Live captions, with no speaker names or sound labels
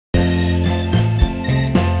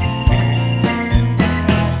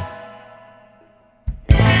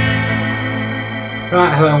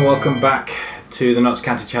Right, hello and welcome back to the Notts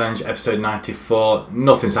County Challenge episode 94.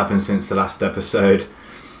 Nothing's happened since the last episode,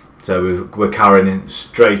 so we're carrying it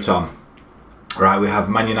straight on. Right, we have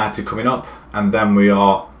Man United coming up, and then we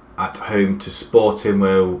are at home to Sporting,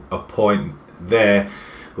 where a point there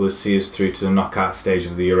will see us through to the knockout stage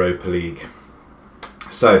of the Europa League.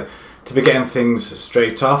 So, to be getting things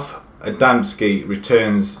straight off, Adamski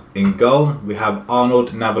returns in goal. We have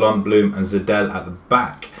Arnold, Navalon, Bloom and Zadel at the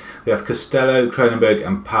back. We have Costello, Cronenberg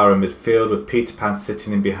and Power in midfield, with Peter Pan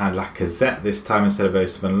sitting in behind Lacazette this time instead of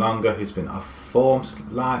Osimhen Longa, who's been off form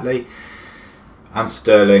slightly, and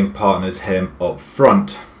Sterling partners him up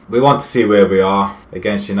front. We want to see where we are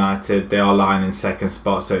against United. They are lying in second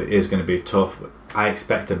spot, so it is going to be tough. I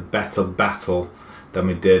expect a better battle than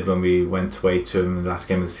we did when we went away to them in the last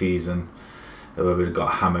game of the season, where we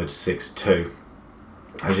got hammered 6-2.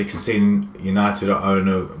 As you can see, United are in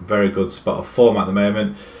a very good spot of form at the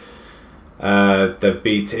moment. They've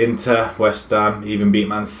beat Inter, West Ham, even beat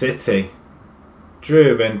Man City,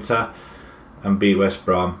 drew with Inter and beat West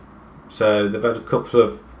Brom. So they've had a couple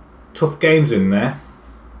of tough games in there,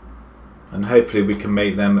 and hopefully we can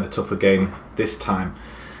make them a tougher game this time.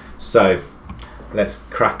 So let's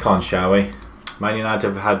crack on, shall we? Man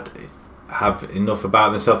United have enough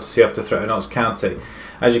about themselves to see after threat at Notts County.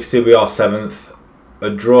 As you can see, we are 7th. A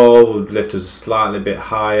draw would lift us slightly bit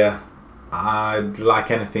higher. I'd like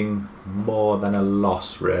anything more than a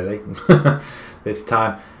loss, really, this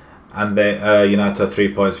time. And they United are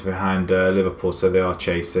 3 points behind Liverpool, so they are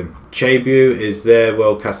chasing. Chebu is their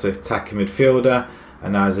world-class attacking midfielder,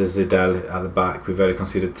 and as is Zadel at the back. We've only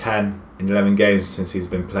conceded 10 in 11 games since he's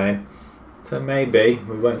been playing, so maybe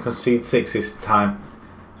we won't concede 6 this time.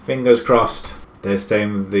 Fingers crossed. They're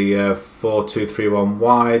staying with the 4-2-3-1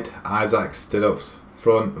 wide. Isaac still up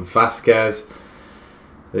front. Vasquez.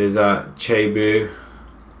 There's Chebu,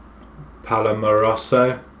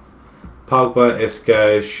 Palamaroso, Pogba,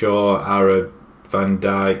 Isco, Shaw, Arad, Van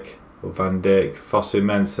Dijk, Fosu,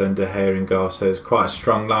 Mensah and De Gea in goal. So it's quite a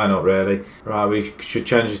strong lineup, really. Right, we should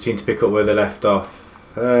change the team to pick up where they left off.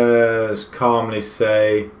 Let's calmly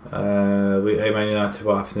say we Man United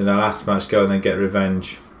what happened in our last match, go and then get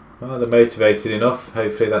revenge. Well, they're motivated enough.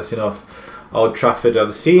 Hopefully that's enough. Old Trafford are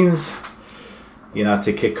the scenes.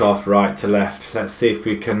 United kick off right to left. Let's see if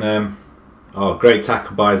we can. Oh, great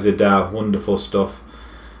tackle by Zadel. Wonderful stuff.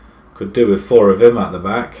 Could do with 4 of him at the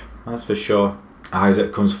back, that's for sure.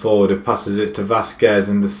 Isaac comes forward. He passes it to Vasquez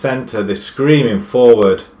in the centre. They're screaming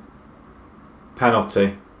forward.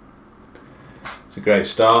 Penalty. It's a great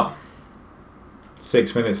start.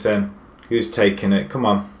 6 minutes in. Who's taking it? Come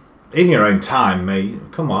on. In your own time, mate.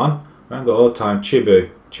 Come on. We haven't got all the time.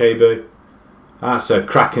 Chebu. That's a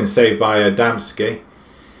cracking save by Adamski.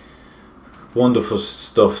 Wonderful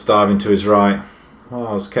stuff, diving to his right.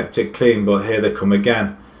 Oh, it's kept it clean, but here they come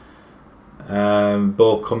again.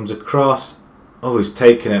 Ball comes across. Oh, he's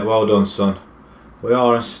taken it. Well done, son. We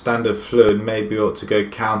are in standard fluid. Maybe we ought to go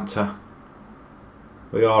counter.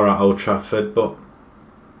 We are at Old Trafford, but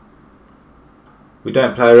we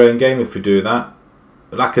don't play our own game if we do that.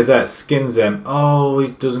 Lacazette skins him. Oh, he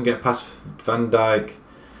doesn't get past Van Dijk.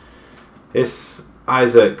 This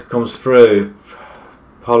Isaac comes through.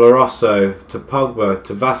 Palamaroso to Pogba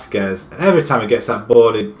to Vasquez. Every time he gets that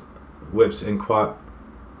ball, he whips it in quite.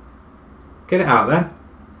 Get it out then.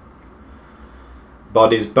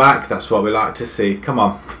 Body's back. That's what we like to see. Come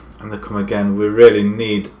on. And they come again. We really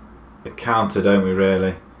need a counter, don't we,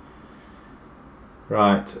 really?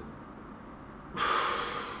 Right.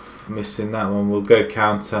 Missing that one. We'll go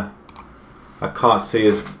counter. I can't see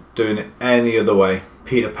us doing it any other way.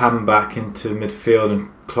 Peter Pan back into midfield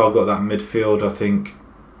and clog up that midfield. I think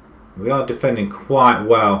we are defending quite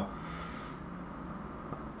well.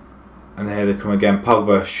 And here they come again.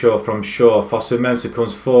 Pogba, from Shaw. Fosu Mensah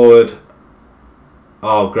comes forward.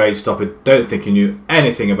 Oh, great stop. I don't think he knew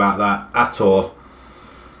anything about that at all.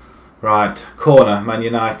 Right, corner, Man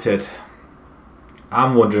United.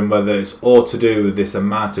 I'm wondering whether it's all to do with this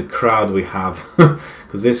amount of crowd we have,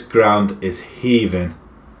 because this ground is heaving.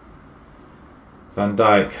 Van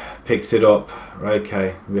Dijk picks it up.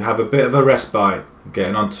 Okay, we have a bit of a respite.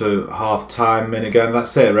 Getting on to half-time, minute going.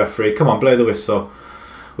 That's it, referee. Come on, blow the whistle.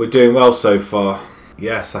 We're doing well so far.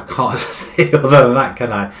 Yes, I can't say other than that,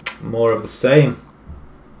 can I? More of the same.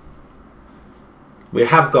 We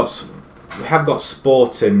have got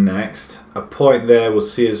Sporting next. A point there will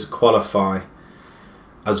see us qualify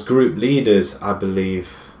as group leaders, I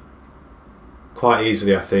believe. Quite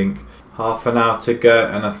easily, I think. Half an hour to go,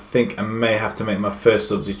 and I think I may have to make my first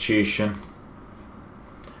substitution.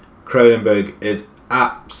 Cronenberg is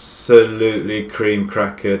absolutely cream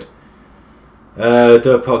crackered.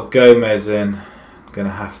 Dupont Gomez in. Gonna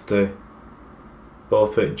have to.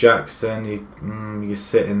 Borthwick, Jackson, you're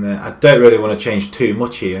sitting there. I don't really want to change too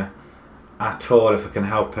much here at all if I can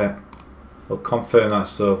help it. We'll confirm that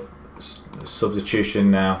substitution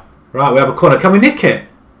now. Right, we have a corner. Can we nick it?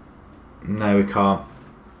 No, we can't.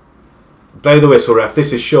 Blow the whistle, ref.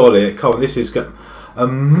 This is surely it. Come on, this is a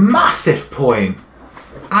massive point.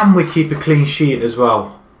 And we keep a clean sheet as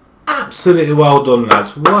well. Absolutely well done,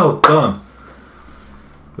 lads. Well done.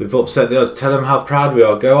 We've upset the odds. Tell them how proud we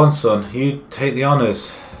are. Go on, son. You take the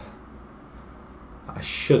honours. I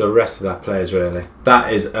should have rested our players, really.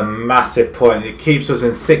 That is a massive point. It keeps us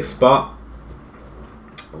in 6th spot.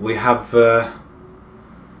 We have... we're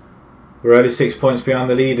only 6 points behind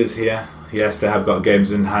the leaders here. Yes, they have got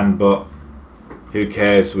games in hand, but who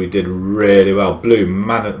cares? We did really well. Blue,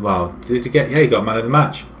 man of... Well, did you get... Yeah, you got man of the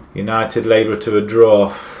match. United Labour to a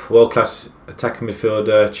draw. World-class attacking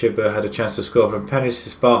midfielder Chibber had a chance to score from penalty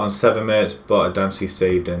spot on 7 minutes, but Adamski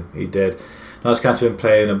saved him. He did. Notts County have been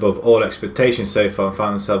playing above all expectations so far and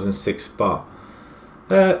found themselves in 6th spot.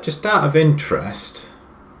 Just out of interest,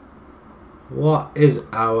 what is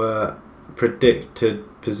our predicted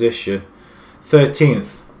position?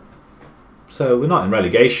 13th. So we're not in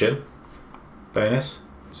relegation. Bonus.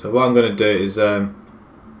 So what I'm going to do is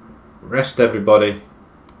rest everybody.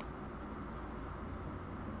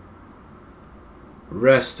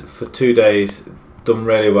 Rest for 2 days. Done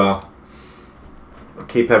really well.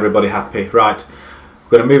 Keep everybody happy. Right,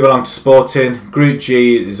 we're going to move along to Sporting. Group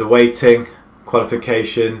G is awaiting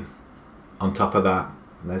qualification. On top of that,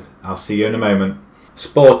 I'll see you in a moment.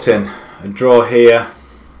 Sporting, a draw here,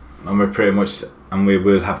 and we're pretty much, and we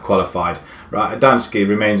will have qualified. Right, Adamski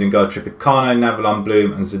remains in goal. Tripicano, Navalon,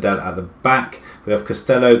 Bloom, and Zadel at the back. We have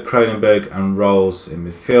Costello, Cronenberg, and Rolls in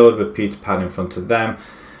midfield, with Peter Pan in front of them.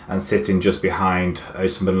 And sitting just behind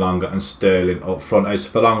Osambalonga and Sterling up front.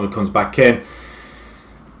 Osambalonga comes back in,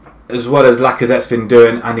 as well as Lacazette's been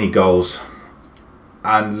doing, and he goals.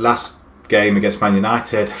 And last game against Man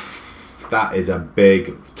United, that is a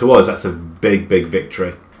big, to us, that's a big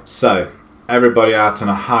victory. So everybody out on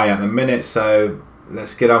a high at the minute. So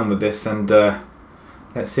let's get on with this and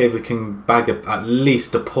let's see if we can bag at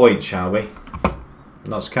least a point, shall we?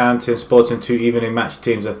 Notts County and Sporting, 2 evenly matched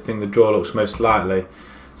teams. I think the draw looks most likely.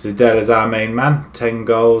 Zadel is our main man, 10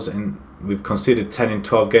 goals, and we've conceded 10 in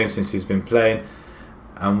 12 games since he's been playing.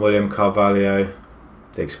 And William Carvalho,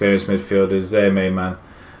 the experienced midfielder, is their main man.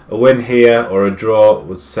 A win here or a draw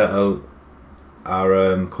would settle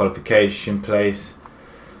our qualification place,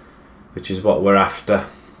 which is what we're after.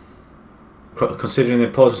 Considering the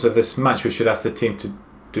importance of this match, we should ask the team to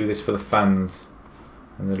do this for the fans.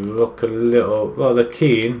 And they look a little, well, they're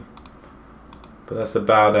keen, but that's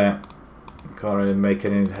about it. Can't really make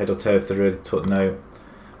any head or tail if they really took note.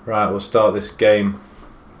 Right, we'll start this game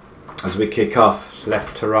as we kick off.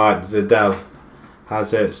 Left to right, Zadel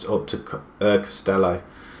has it up to Costello.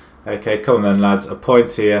 Okay, come on then, lads. A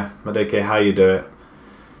point here. I don't care how you do it.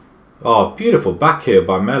 Oh, beautiful back here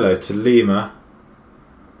by Mello to Lima.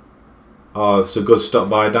 Oh, it's a good stop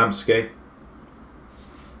by Adamski.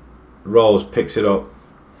 Rolls picks it up.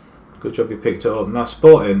 Good job he picked it up. Now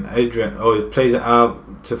Sporting, Adrian. Oh, he plays it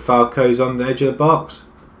out to Falco's on the edge of the box.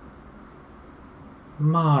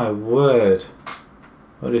 My word.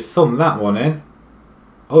 Oh, he thumped that one in.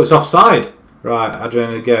 Oh, it's offside. Right,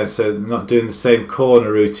 Adrian again. So not doing the same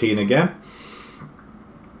corner routine again.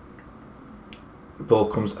 Ball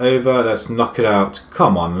comes over. Let's knock it out.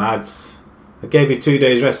 Come on, lads. I gave you 2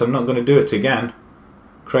 days rest. I'm not going to do it again.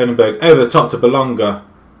 Cronenberg over the top to Belonga.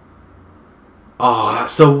 Oh,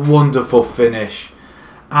 that's a wonderful finish.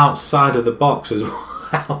 Outside of the box as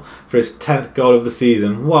well for his 10th goal of the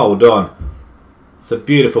season. Well done. It's a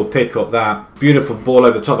beautiful pick up, that. Beautiful ball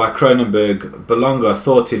over the top by Cronenberg. Belonga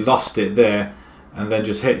thought he lost it there and then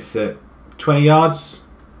just hits it. 20 yards?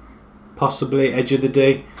 Possibly, edge of the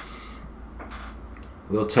D.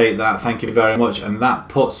 We'll take that, thank you very much. And that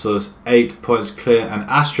puts us 8 points clear. And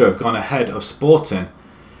Astro have gone ahead of Sporting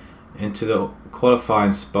into the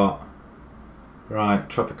qualifying spot. Right,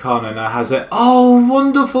 Tropicano now has it. Oh,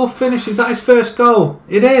 wonderful finish. Is that his first goal?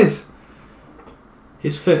 It is.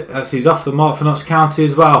 He's fit as he's off the mark for Notts County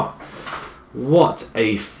as well. What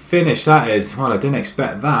a finish that is. Well, I didn't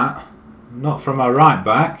expect that. Not from our right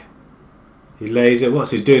back. He lays it.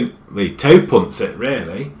 What's he doing? Well, he toe punts it,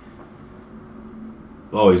 really.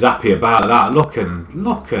 Oh, he's happy about that. Look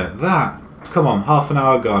at that. Come on, half an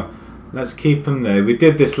hour gone. Let's keep him there. We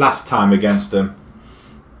did this last time against them.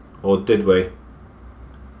 Or did we?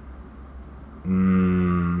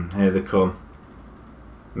 Here they come.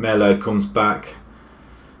 Mello comes back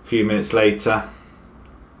a few minutes later.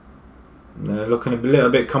 They're looking a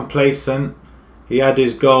little bit complacent. He had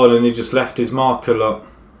his goal and he just left his marker, look.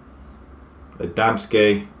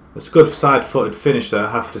 Adamski. That's a good side-footed finish there,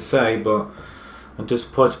 I have to say, but I'm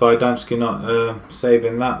disappointed by Adamski not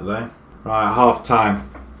saving that though. Right, half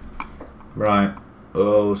time. Right.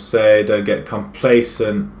 Oh, say, don't get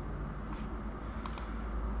complacent.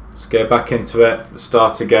 Let's get back into it.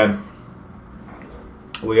 Start again.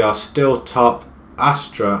 We are still top.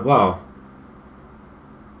 Astra, well,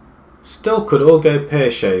 still could all go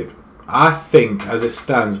pear-shaped. I think, as it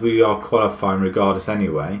stands, we are qualifying regardless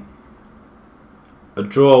anyway. A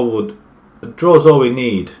draw's all we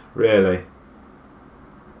need, really.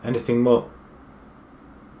 Anything more?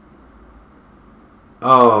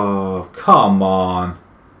 Oh, come on.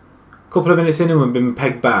 A couple of minutes in and we've been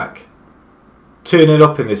pegged back. 2-0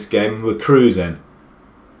 up in this game, we're cruising.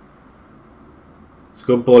 It's a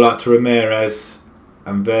good ball out to Ramirez,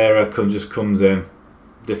 and Vera just comes in.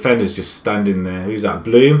 Defender's just standing there. Who's that?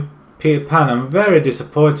 Bloom? Peter Pan. I'm very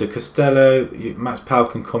disappointed. Costello, Max Powell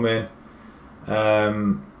can come in.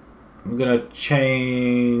 I'm going to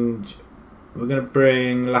change. We're going to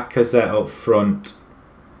bring Lacazette up front.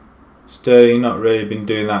 Sterling not really been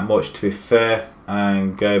doing that much, to be fair.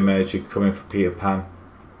 And Gomez, you come in for Peter Pan.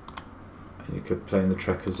 And you could play in the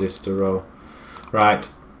Trequartista role. Right.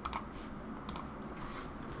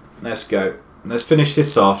 Let's go. Let's finish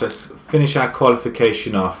this off. Let's finish our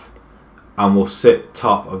qualification off. And we'll sit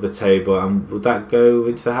top of the table. And will that go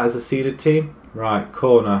into the as a seeded team? Right,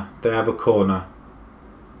 corner. They have a corner.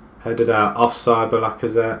 Headed out. Offside by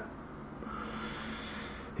Lacazette.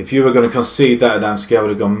 If you were going to concede that, Adamski, I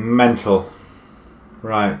would have gone mental.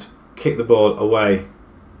 Right. Kick the ball away.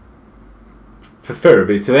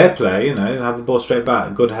 Preferably to their play, you know. Have the ball straight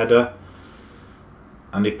back. Good header.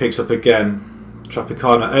 And he picks up again.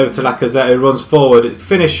 Tropicana over to Lacazette, who runs forward.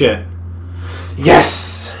 Finish it.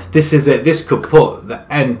 Yes! This is it. This could put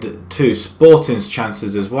the end to Sporting's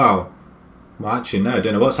chances as well. Well, actually, no. I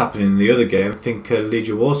don't know what's happening in the other game. I think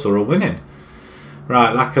Legia Warsaw are winning.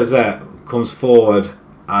 Right, Lacazette comes forward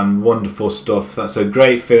and wonderful stuff. That's a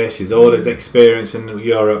great finish. He's all his experience in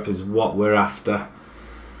Europe is what we're after.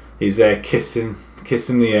 He's there kissing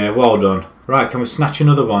the air. Well done. Right, can we snatch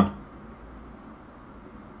another one?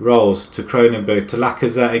 Rolls to Cronenberg, to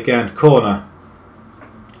Lacazette again. Corner.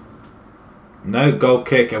 No, goal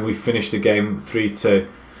kick, and we finish the game 3-2.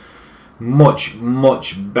 Much,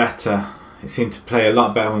 much better. It seemed to play a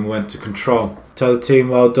lot better when we went to control. Tell the team,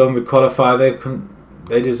 well done. We qualify.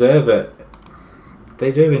 They deserve it.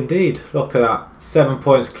 They do indeed. Look at that. 7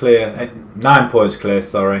 points clear. 9 points clear,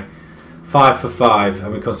 sorry. 5 for 5,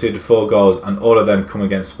 and we conceded 4 goals, and all of them come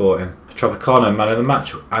against Sporting. Tropicana, man of the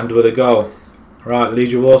match, and with a goal. Right,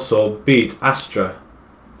 Legia Warsaw beat Astra.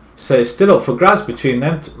 So it's still up for grabs between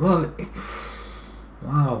them. Well,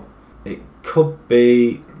 wow. It could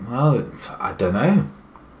be, well, I don't know.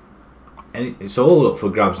 It's all up for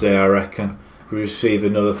grabs there, I reckon. We receive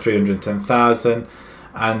another 310,000.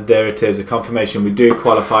 And there it is, a confirmation. We do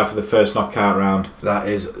qualify for the first knockout round. That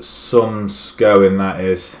is some going, that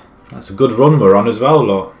is. That's a good run we're on as well,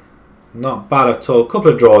 look. Not bad at all. A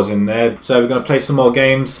couple of draws in there. So we're going to play some more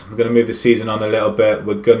games. We're going to move the season on a little bit.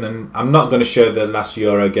 I'm not going to show the last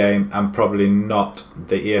Euro game, and probably not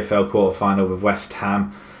the EFL quarter-final with West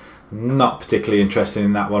Ham. Not particularly interested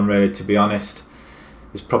in that one, really, to be honest.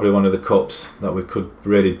 It's probably one of the cups that we could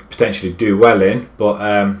really potentially do well in. But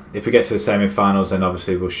if we get to the semi-finals, then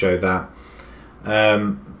obviously we'll show that.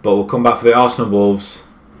 But we'll come back for the Arsenal Wolves.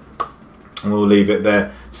 And we'll leave it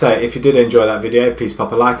there. So if you did enjoy that video, please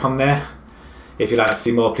pop a like on there. If you'd like to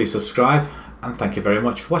see more, please subscribe. And thank you very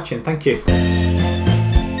much for watching. Thank you.